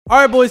All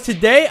right, boys,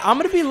 today I'm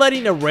going to be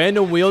letting a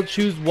random wheel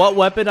choose what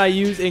weapon I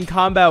use in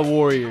Combat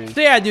Warriors.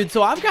 So yeah, dude,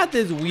 so I've got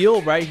this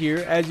wheel right here,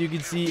 as you can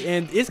see,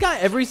 and it's got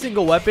every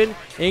single weapon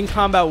in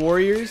Combat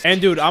Warriors.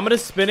 And dude, I'm going to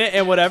spin it,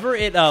 and whatever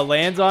it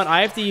lands on,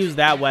 I have to use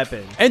that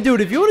weapon. And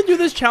dude, if you want to do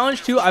this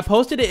challenge too, I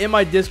posted it in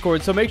my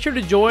Discord, so make sure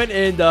to join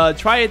and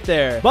try it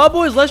there. But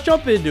boys, let's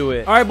jump into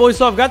it. All right, boys,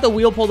 so I've got the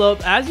wheel pulled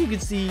up. As you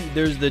can see,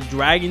 there's the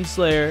Dragon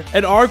Slayer,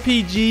 an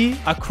RPG,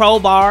 a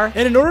crowbar,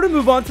 and in order to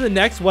move on to the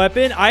next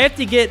weapon, I have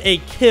to get a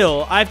kill.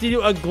 I have to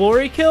do a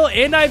glory kill,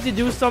 and I have to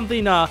do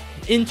something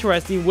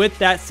interesting with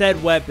that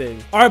said weapon.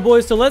 All right,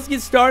 boys, so let's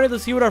get started.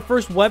 Let's see what our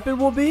first weapon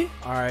will be.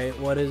 All right,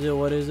 what is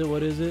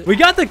it? We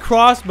got the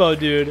crossbow,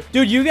 dude.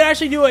 You can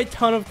actually do a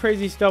ton of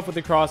crazy stuff with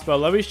the crossbow.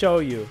 Let me show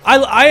you.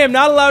 I am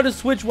not allowed to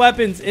switch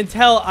weapons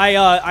until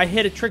I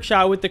hit a trick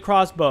shot with the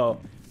crossbow.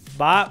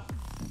 Bop,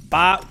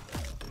 bop.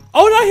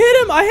 Oh,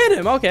 no, I hit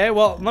him. Okay,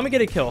 well, let me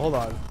get a kill. Hold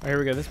on. All right, here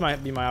we go. This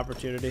might be my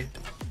opportunity.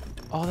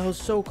 Oh, that was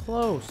so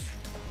close.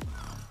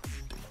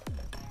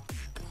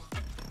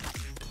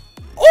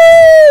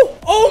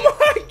 Oh my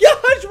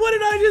gosh, what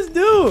did I just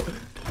do?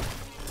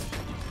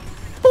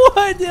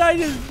 What did I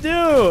just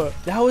do?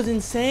 That was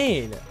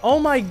insane. Oh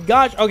my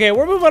gosh. Okay,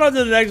 we're moving on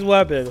to the next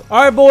weapon.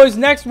 All right, boys,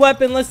 next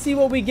weapon. Let's see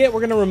what we get.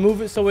 We're gonna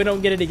remove it so we don't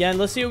get it again.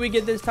 Let's see what we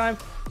get this time.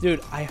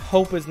 Dude, I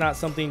hope it's not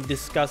something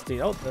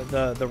disgusting. Oh,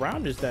 the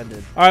round just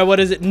ended. All right, what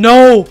is it?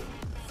 No,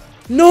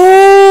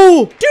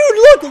 dude,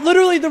 look,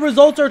 literally the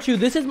results are 2.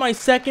 This is my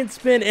second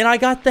spin and I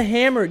got the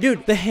hammer.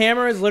 Dude, the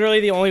hammer is literally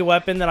the only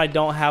weapon that I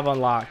don't have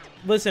unlocked.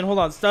 Listen, hold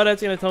on.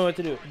 Studette's gonna tell me what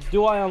to do.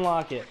 Do I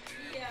unlock it?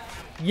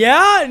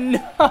 Yeah?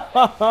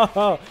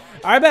 No.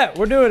 I bet.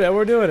 We're doing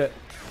it.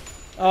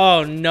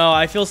 Oh, no.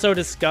 I feel so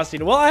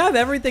disgusting. Well, I have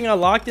everything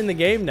unlocked in the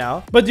game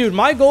now. But, dude,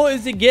 my goal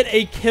is to get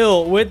a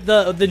kill with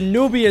the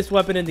noobiest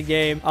weapon in the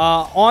game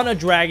on a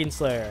Dragon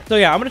Slayer. So,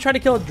 yeah, I'm going to try to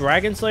kill a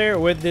Dragon Slayer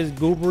with this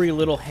goobery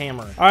little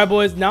hammer. All right,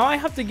 boys. Now I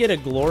have to get a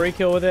glory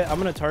kill with it.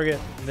 I'm going to target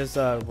this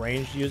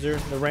ranged user.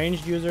 The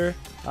ranged user.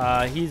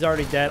 He's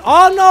already dead.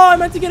 Oh, no. I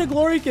meant to get a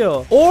glory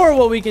kill. Or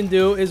what we can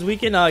do is we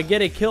can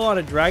get a kill on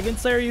a Dragon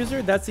Slayer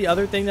user. That's the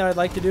other thing that I'd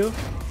like to do.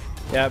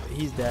 Yep,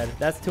 he's dead.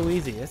 That's too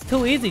easy. It's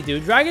too easy,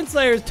 dude. Dragon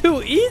Slayer is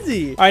too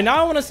easy. All right,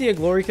 now I want to see a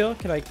glory kill.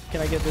 Can I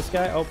get this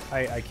guy? Oh,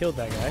 I killed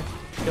that guy.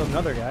 Killed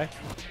another guy.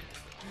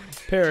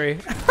 Parry.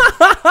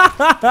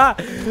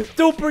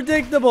 Too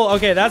predictable.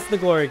 Okay, that's the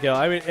glory kill.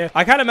 I mean,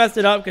 I kind of messed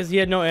it up because he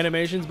had no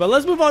animations, but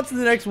let's move on to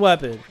the next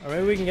weapon. Or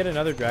maybe we can get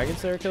another Dragon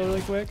Slayer kill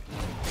really quick.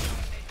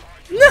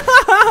 All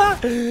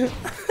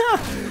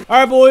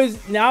right,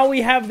 boys, now we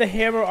have the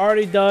hammer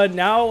already done.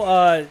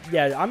 Now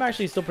yeah, I'm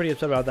actually still pretty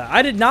upset about that.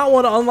 I did not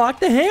want to unlock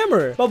the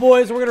hammer, but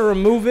boys, we're gonna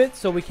remove it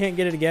so we can't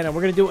get it again, and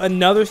we're gonna do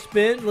another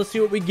spin. Let's see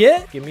what we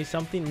get. Give me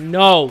something.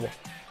 No.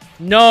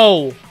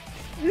 Ew.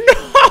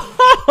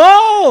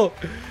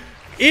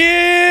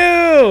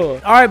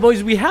 All right,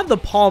 boys, we have the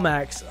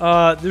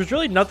Palmax. There's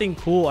really nothing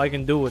cool I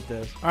can do with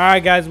this. All right,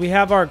 guys, we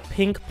have our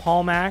pink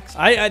Palmax.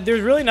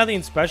 There's really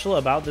nothing special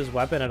about this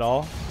weapon at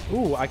all.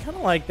 Ooh, I kind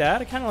of like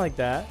that.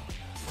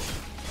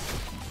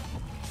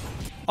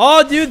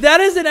 Oh, dude,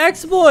 that is an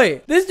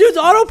exploit. This dude's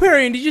auto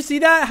parrying. Did you see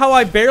that? How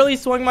I barely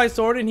swung my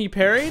sword and he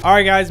parried? All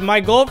right, guys, my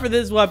goal for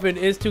this weapon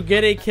is to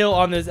get a kill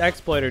on this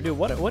exploiter. Dude,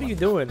 what are you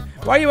doing?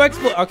 Why are you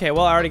exploit? Okay,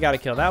 well, I already got a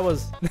kill. That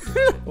was...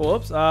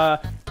 Whoops. Oh,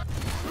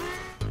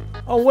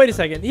 wait a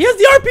second. He has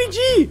the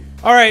RPG.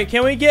 All right,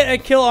 can we get a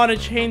kill on a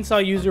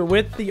chainsaw user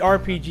with the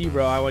RPG,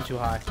 bro? I went too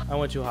high.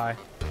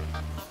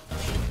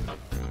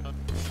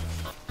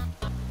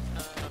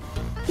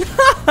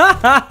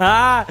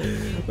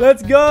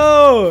 Let's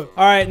go.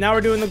 All right, now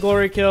we're doing the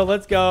glory kill.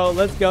 Let's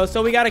go.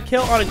 So we got a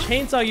kill on a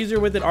chainsaw user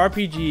with an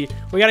RPG.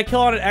 We got a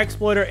kill on an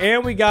exploiter,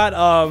 and we got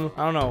I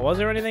don't know, was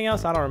there anything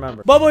else? I don't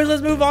remember. But boys,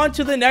 let's move on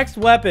to the next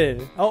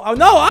weapon. Oh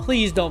no,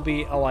 please don't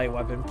be a light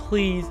weapon,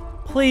 please.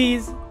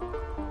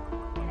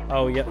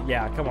 Oh,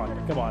 yeah, come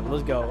on,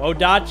 let's go.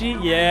 Odachi,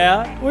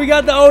 yeah. We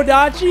got the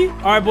Odachi.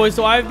 All right, boys,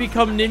 so I've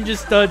become Ninja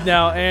Stud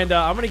now, and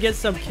I'm going to get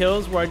some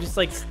kills where I just,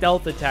 like,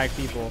 stealth attack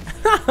people.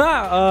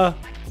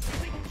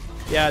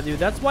 Yeah, dude,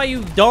 that's why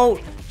you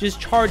don't just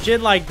charge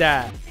in like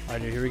that. All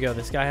right, dude, here we go.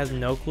 This guy has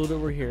no clue that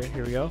we're here.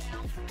 Here we go.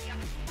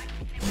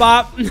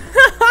 Bop.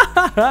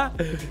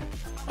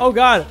 Oh,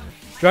 God.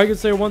 Dragon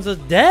Slayer wants us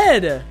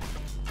dead.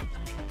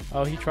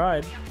 Oh, he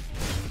tried.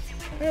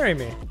 Parry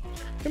me.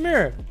 Come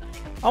here.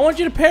 I want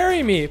you to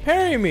parry me.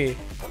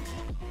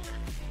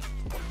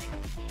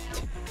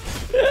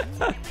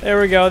 There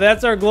we go.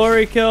 That's our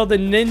glory kill, the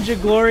ninja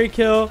glory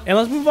kill. And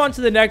let's move on to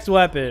the next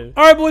weapon.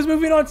 All right, boys,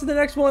 moving on to the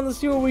next one. Let's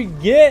see what we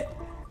get.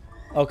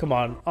 Oh, come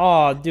on.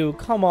 Oh, dude,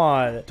 come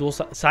on. Dual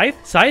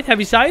scythe?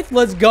 Heavy scythe?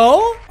 Let's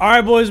go. All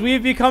right, boys,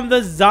 we've become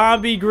the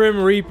zombie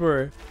Grim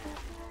Reaper.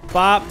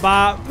 Bop,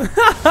 bop.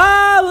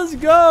 Let's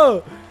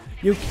go.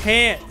 You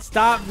can't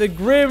stop the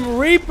Grim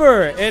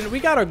Reaper. And we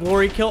got our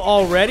glory kill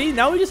already.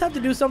 Now we just have to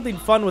do something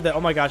fun with it.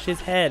 Oh my gosh, his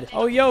head.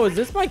 Oh, yo, is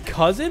this my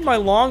cousin? My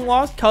long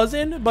lost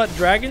cousin, but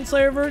Dragon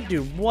Slayer?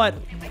 Dude, what?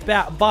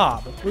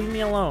 Bob. Leave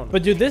me alone.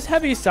 But dude, this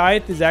heavy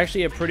scythe is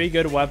actually a pretty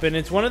good weapon.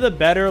 It's one of the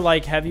better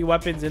like heavy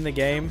weapons in the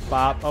game.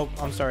 Bob. Oh,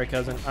 I'm sorry,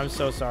 cousin. I'm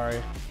so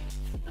sorry.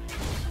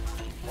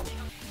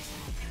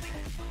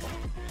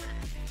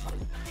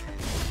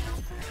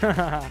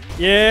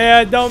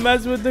 Yeah, don't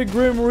mess with the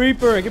Grim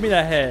Reaper. Give me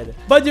that head.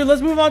 But dude,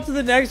 let's move on to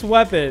the next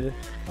weapon.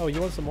 Oh, you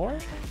want some more?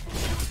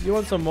 You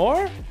want some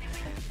more?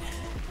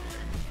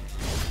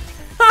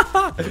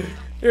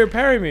 Here,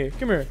 parry me.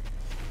 Come here.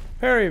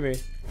 Parry me.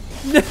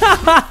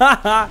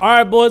 All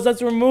right, boys,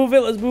 let's remove it.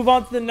 Let's move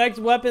on to the next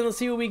weapon. Let's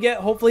see what we get.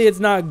 Hopefully it's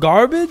not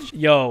garbage.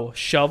 Yo,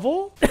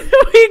 shovel.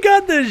 We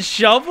got the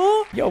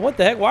shovel. Yo, what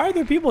the heck? Why are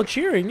there people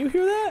cheering? You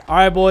hear that? All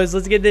right, boys,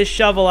 let's get this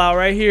shovel out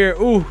right here.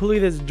 Ooh, look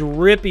at this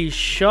drippy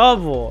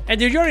shovel. And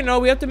dude, you already know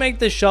we have to make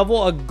the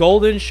shovel a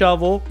golden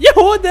shovel. Yo,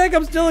 what the heck?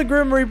 I'm still a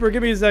Grim Reaper.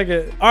 Give me a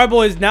second. All right,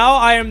 boys, now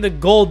I am the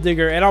gold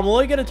digger, and I'm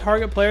only gonna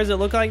target players that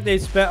look like they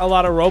spent a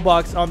lot of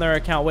Robux on their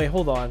account. Wait,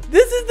 hold on.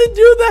 This is the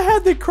dude that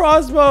had the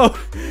crossbow.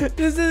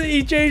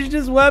 He changed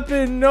his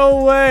weapon.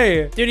 No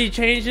way. Dude, he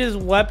changed his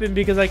weapon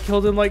because I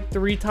killed him like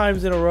 3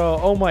 times in a row.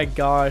 Oh my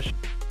gosh.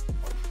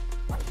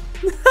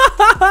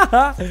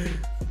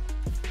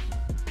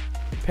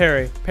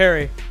 Parry.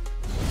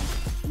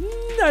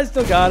 I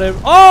still got him.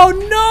 Oh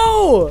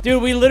no,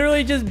 dude, we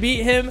literally just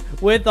beat him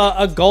with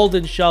a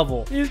golden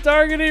shovel. He's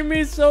targeting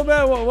me so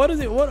bad. What is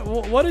it?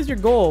 What is your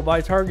goal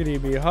by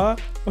targeting me, huh?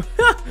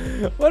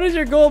 What is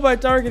your goal by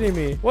targeting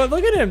me? What?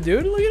 Look at him,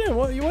 dude. Look at him.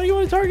 What do you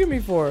want to target me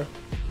for?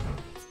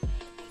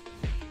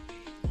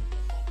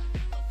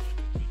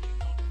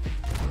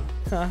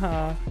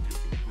 Haha.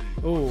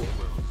 Ooh.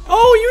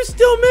 Oh, you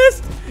still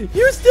missed.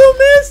 You still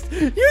missed.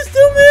 You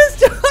still missed.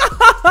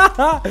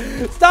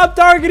 Stop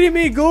targeting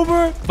me,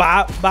 goober.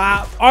 Bop,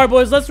 bop. All right,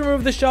 boys, let's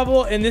remove the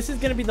shovel. And this is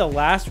going to be the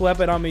last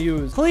weapon I'm going to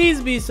use.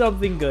 Please be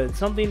something good.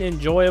 Something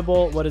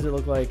enjoyable. What does it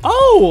look like?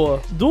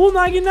 Oh, dual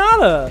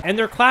naginata. And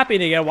they're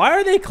clapping again. Why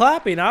are they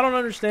clapping? I don't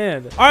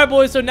understand. All right,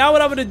 boys. So now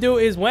what I'm going to do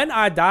is when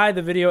I die,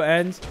 the video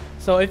ends.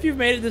 So if you've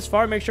made it this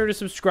far, make sure to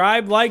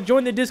subscribe, like,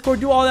 join the Discord,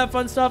 do all that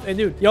fun stuff. And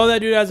dude, yo, that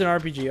dude has an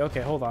RPG.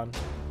 Okay, hold on.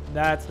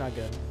 That's not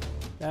good.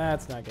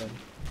 That's not good.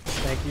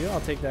 Thank you.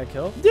 I'll take that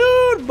kill.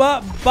 Dude,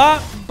 bop,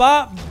 bop,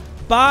 bop,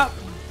 bop,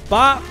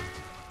 bop.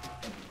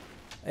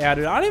 Yeah,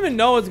 dude, I don't even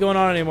know what's going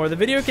on anymore. The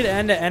video could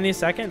end at any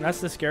second. That's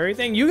the scary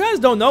thing. You guys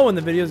don't know when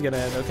the video is going to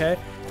end, okay?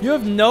 You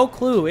have no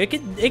clue. It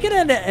could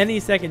end at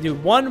any second,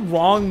 dude. One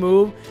wrong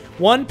move,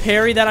 one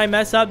parry that I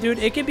mess up, dude,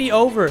 it could be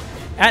over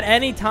at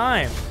any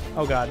time.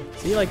 Oh, God.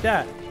 See, like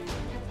that.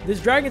 This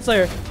Dragon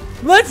Slayer.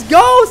 Let's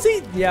go.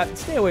 See, yeah,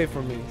 stay away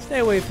from me. Stay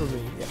away from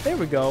me. Yeah, there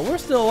we go. We're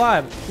still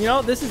alive. You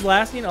know, this is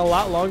lasting a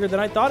lot longer than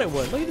I thought it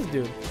would. Look at this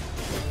dude.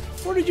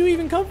 Where did you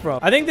even come from?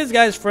 I think this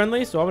guy's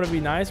friendly, so I'm going to be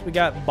nice. We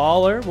got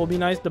Baller. We'll be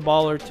nice to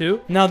Baller,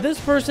 too. Now, this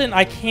person,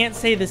 I can't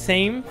say the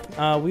same.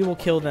 We will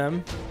kill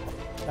them.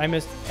 I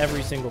missed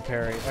every single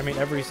parry. I mean,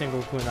 every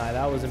single kunai.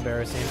 That was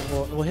embarrassing.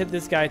 We'll hit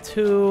this guy,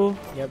 too.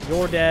 Yep,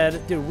 you're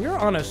dead. Dude, we're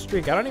on a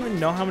streak. I don't even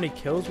know how many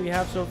kills we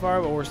have so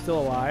far, but we're still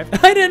alive.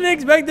 I didn't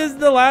expect this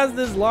to last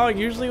this long.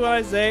 Usually when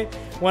I say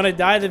when I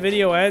die, the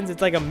video ends,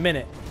 it's like a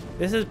minute.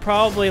 This is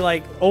probably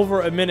like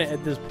over a minute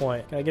at this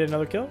point. Can I get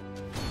another kill?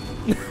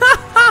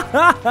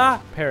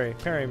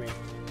 Parry me.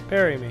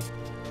 Parry me.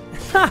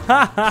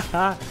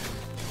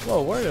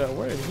 Whoa,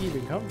 where did he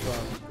even come from?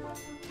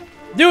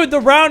 Dude, the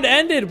round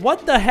ended.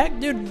 What the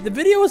heck, dude? The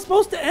video was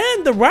supposed to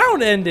end. The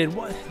round ended.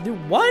 What?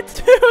 Dude, what?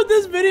 Dude,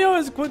 this video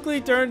has quickly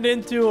turned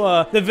into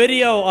the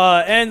video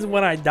ends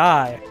when I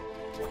die.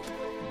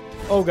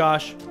 Oh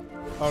gosh.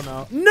 Oh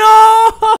no. No!